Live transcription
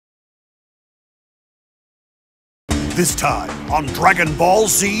This time on Dragon Ball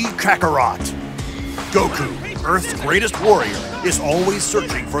Z Kakarot. Goku, Earth's greatest warrior, is always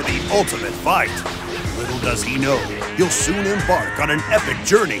searching for the ultimate fight. Little does he know, he'll soon embark on an epic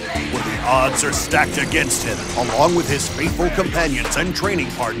journey where the odds are stacked against him. Along with his faithful companions and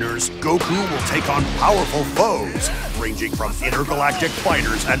training partners, Goku will take on powerful foes, ranging from intergalactic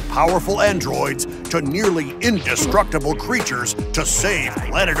fighters and powerful androids to nearly indestructible creatures to save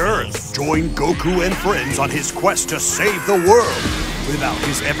planet Earth. Join Goku and friends on his quest to save the world. Live out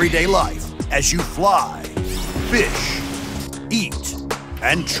his everyday life as you fly, fish, eat,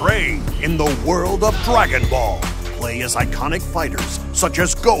 and train in the world of Dragon Ball. Play as iconic fighters such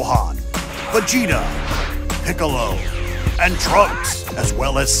as Gohan, Vegeta, Piccolo, and Trunks, as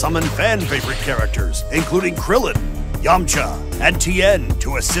well as summon fan-favorite characters including Krillin, Yamcha, and Tien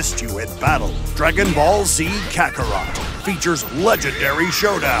to assist you in battle. Dragon Ball Z Kakarot features legendary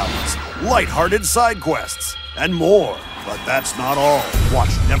showdowns, lighthearted side quests, and more. But that's not all.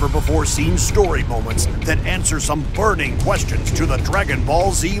 Watch never-before-seen story moments that answer some burning questions to the Dragon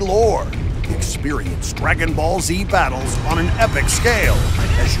Ball Z lore. Experience Dragon Ball Z battles on an epic scale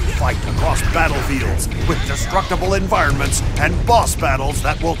as you fight across battlefields with destructible environments and boss battles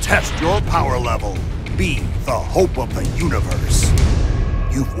that will test your power level. Be the hope of the universe.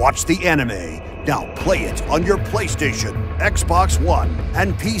 You've watched the anime. Now play it on your PlayStation, Xbox One,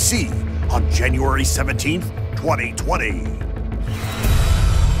 and PC on January 17th, 2020.